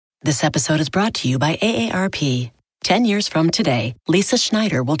This episode is brought to you by AARP. 10 years from today, Lisa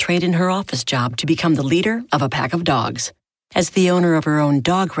Schneider will trade in her office job to become the leader of a pack of dogs. As the owner of her own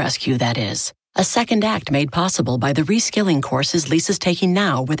dog rescue, that is. A second act made possible by the reskilling courses Lisa's taking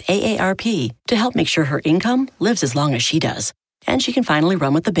now with AARP to help make sure her income lives as long as she does. And she can finally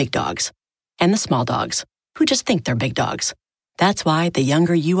run with the big dogs. And the small dogs, who just think they're big dogs. That's why the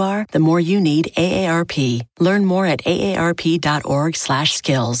younger you are, the more you need AARP. Learn more at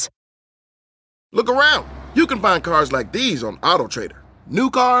aarp.org/skills. Look around. You can find cars like these on AutoTrader. New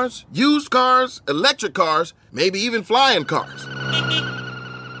cars, used cars, electric cars, maybe even flying cars.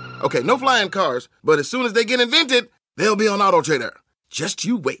 Okay, no flying cars, but as soon as they get invented, they'll be on AutoTrader. Just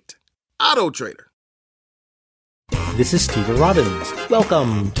you wait. AutoTrader. This is Steve Robbins.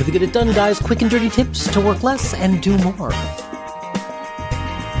 Welcome to the Get It Done Guys quick and dirty tips to work less and do more.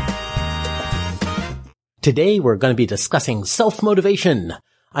 Today we're going to be discussing self-motivation.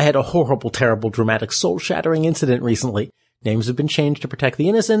 I had a horrible, terrible, dramatic, soul-shattering incident recently. Names have been changed to protect the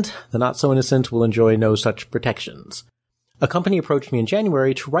innocent. The not-so-innocent will enjoy no such protections. A company approached me in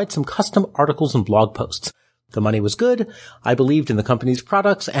January to write some custom articles and blog posts. The money was good, I believed in the company's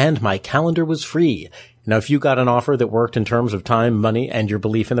products, and my calendar was free. Now, if you got an offer that worked in terms of time, money, and your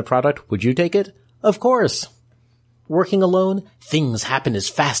belief in the product, would you take it? Of course. Working alone, things happen as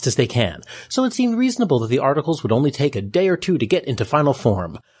fast as they can, so it seemed reasonable that the articles would only take a day or two to get into final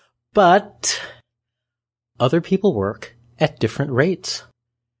form. But other people work at different rates.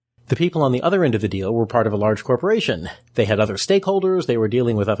 The people on the other end of the deal were part of a large corporation. They had other stakeholders, they were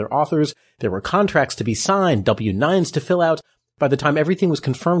dealing with other authors, there were contracts to be signed, W-9s to fill out. By the time everything was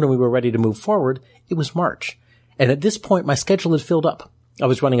confirmed and we were ready to move forward, it was March. And at this point, my schedule had filled up. I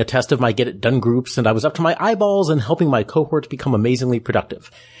was running a test of my Get It Done groups, and I was up to my eyeballs in helping my cohort become amazingly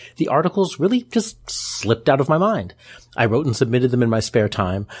productive. The articles really just slipped out of my mind. I wrote and submitted them in my spare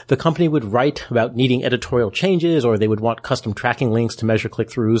time. The company would write about needing editorial changes, or they would want custom tracking links to measure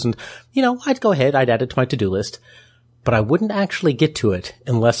click-throughs, and, I'd go ahead, I'd add it to my to-do list. But I wouldn't actually get to it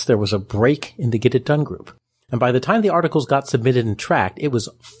unless there was a break in the Get It Done group. And by the time the articles got submitted and tracked, it was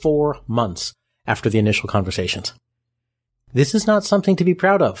 4 months after the initial conversations. This is not something to be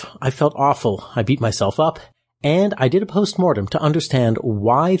proud of. I felt awful. I beat myself up. And I did a post-mortem to understand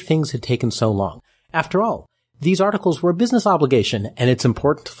why things had taken so long. After all, these articles were a business obligation, and it's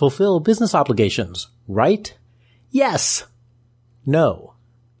important to fulfill business obligations, right? Yes. No.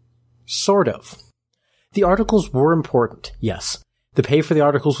 Sort of. The articles were important, yes. The pay for the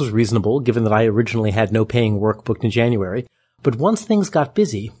articles was reasonable, given that I originally had no paying work booked in January. But once things got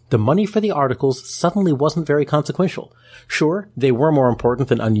busy, the money for the articles suddenly wasn't very consequential. Sure, they were more important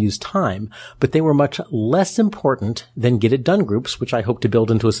than unused time, but they were much less important than Get It Done groups, which I hope to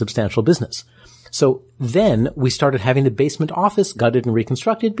build into a substantial business. So then we started having the basement office gutted and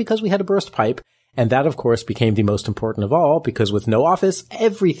reconstructed because we had a burst pipe, and that of course became the most important of all because with no office,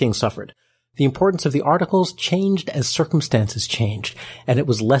 everything suffered. The importance of the articles changed as circumstances changed, and it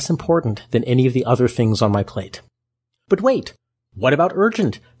was less important than any of the other things on my plate. But wait, what about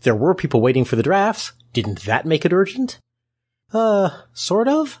urgent? There were people waiting for the drafts. Didn't that make it urgent? Sort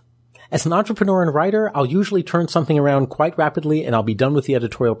of. As an entrepreneur and writer, I'll usually turn something around quite rapidly and I'll be done with the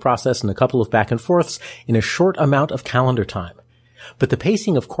editorial process and a couple of back and forths in a short amount of calendar time. But the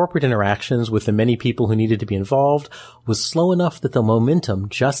pacing of corporate interactions with the many people who needed to be involved was slow enough that the momentum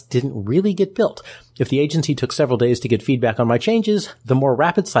just didn't really get built. If the agency took several days to get feedback on my changes, the more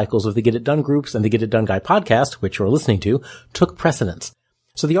rapid cycles of the Get It Done groups and the Get It Done Guy podcast, which you're listening to, took precedence.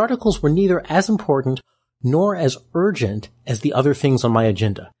 So the articles were neither as important nor as urgent as the other things on my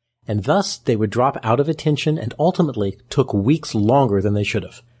agenda. And thus they would drop out of attention and ultimately took weeks longer than they should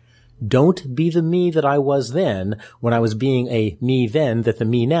have. Don't be the me that I was then when I was being a me then that the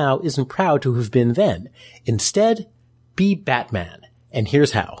me now isn't proud to have been then. Instead, be Batman. And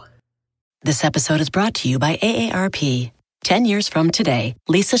here's how. This episode is brought to you by AARP. 10 years from today,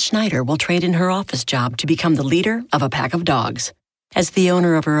 Lisa Schneider will trade in her office job to become the leader of a pack of dogs. As the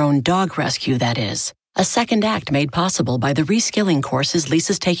owner of her own dog rescue, that is. A second act made possible by the reskilling courses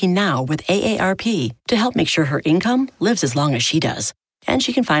Lisa's taking now with AARP to help make sure her income lives as long as she does. And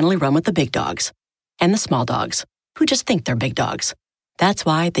she can finally run with the big dogs. And the small dogs, who just think they're big dogs. That's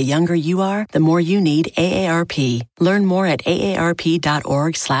why the younger you are, the more you need AARP. Learn more at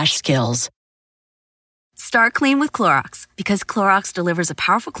aarp.org/skills. Start clean with Clorox, because Clorox delivers a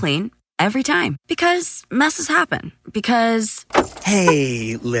powerful clean every time. Because messes happen. Because...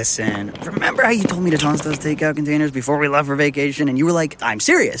 Hey, listen. Remember how you told me to toss those takeout containers before we left for vacation? And you were like, I'm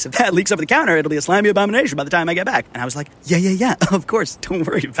serious. If that leaks over the counter, it'll be a slimy abomination by the time I get back. And I was like, yeah, of course. Don't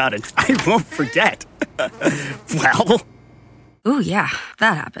worry about it. I won't forget. Well... Ooh, yeah,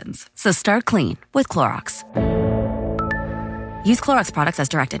 that happens. So start clean with Clorox. Use Clorox products as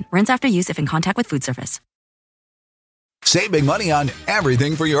directed. Rinse after use if in contact with food surface. Save big money on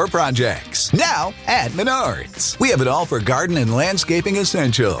everything for your projects. Now at Menards. We have it all for garden and landscaping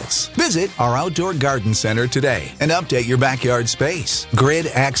essentials. Visit our outdoor garden center today and update your backyard space. Grid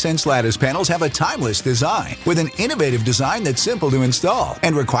Accents lattice panels have a timeless design with an innovative design that's simple to install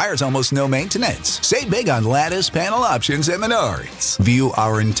and requires almost no maintenance. Save big on lattice panel options at Menards. View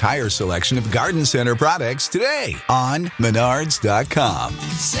our entire selection of garden center products today on Menards.com.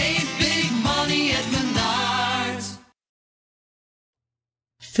 Save big money at Menards.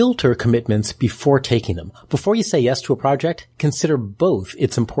 Filter commitments before taking them. Before you say yes to a project, consider both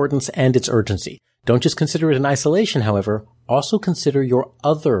its importance and its urgency. Don't just consider it in isolation, however. Also consider your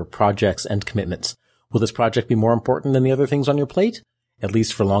other projects and commitments. Will this project be more important than the other things on your plate? At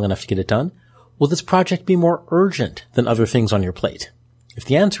least for long enough to get it done? Will this project be more urgent than other things on your plate? If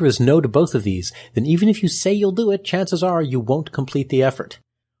the answer is no to both of these, then even if you say you'll do it, chances are you won't complete the effort.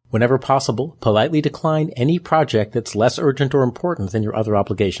 Whenever possible, politely decline any project that's less urgent or important than your other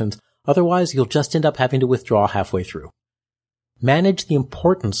obligations. Otherwise, you'll just end up having to withdraw halfway through. Manage the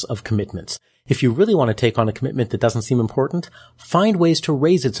importance of commitments. If you really want to take on a commitment that doesn't seem important, find ways to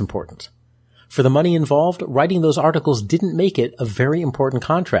raise its importance. For the money involved, writing those articles didn't make it a very important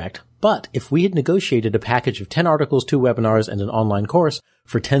contract, but if we had negotiated a package of 10 articles, 2 webinars, and an online course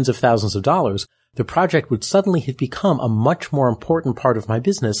for tens of thousands of dollars, the project would suddenly have become a much more important part of my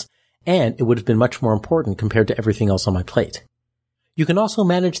business, and it would have been much more important compared to everything else on my plate. You can also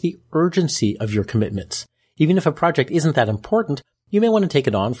manage the urgency of your commitments. Even if a project isn't that important, you may want to take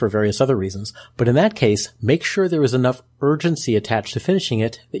it on for various other reasons, but in that case, make sure there is enough urgency attached to finishing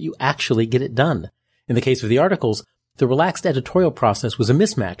it that you actually get it done. In the case of the articles, the relaxed editorial process was a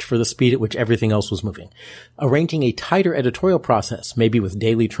mismatch for the speed at which everything else was moving. Arranging a tighter editorial process, maybe with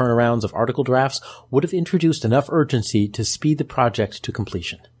daily turnarounds of article drafts, would have introduced enough urgency to speed the project to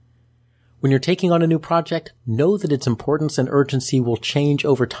completion. When you're taking on a new project, know that its importance and urgency will change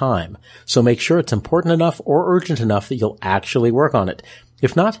over time, so make sure it's important enough or urgent enough that you'll actually work on it.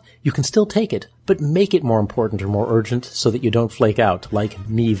 If not, you can still take it, but make it more important or more urgent so that you don't flake out like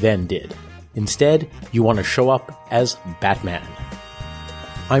me then did. Instead, you want to show up as Batman.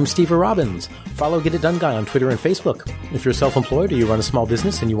 I'm Steve Robbins. Follow Get It Done Guy on Twitter and Facebook. If you're self-employed or you run a small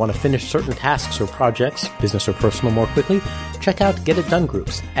business and you want to finish certain tasks or projects, business or personal, more quickly, check out Get It Done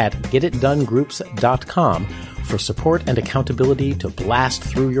Groups at getitdonegroups.com for support and accountability to blast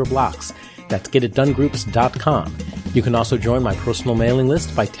through your blocks. That's getitdonegroups.com. You can also join my personal mailing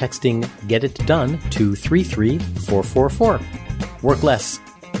list by texting Get It Done to 33444. Work less,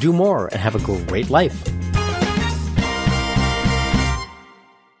 do more, and have a great life.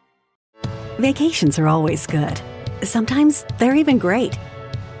 Vacations are always good. Sometimes they're even great.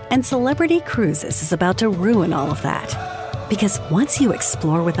 And Celebrity Cruises is about to ruin all of that. Because once you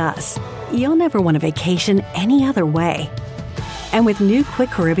explore with us, you'll never want a vacation any other way. And with new Quick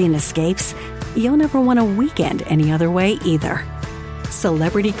Caribbean Escapes, you'll never want a weekend any other way either.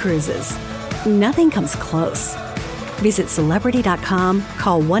 Celebrity Cruises. Nothing comes close. Visit Celebrity.com,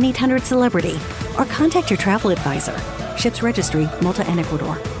 call 1-800-CELEBRITY, or contact your travel advisor. Ships Registry, Malta and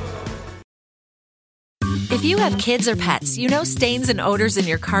Ecuador. If you have kids or pets, you know stains and odors in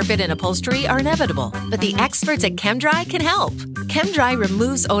your carpet and upholstery are inevitable, but the experts at ChemDry can help. ChemDry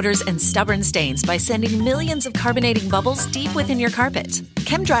removes odors and stubborn stains by sending millions of carbonating bubbles deep within your carpet.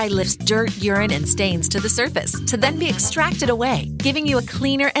 ChemDry lifts dirt, urine, and stains to the surface to then be extracted away, giving you a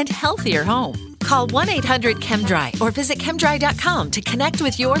cleaner and healthier home. Call 1-800-ChemDry or visit chemdry.com to connect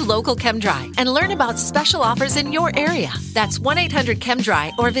with your local ChemDry and learn about special offers in your area. That's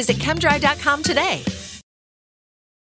 1-800-ChemDry or visit chemdry.com today.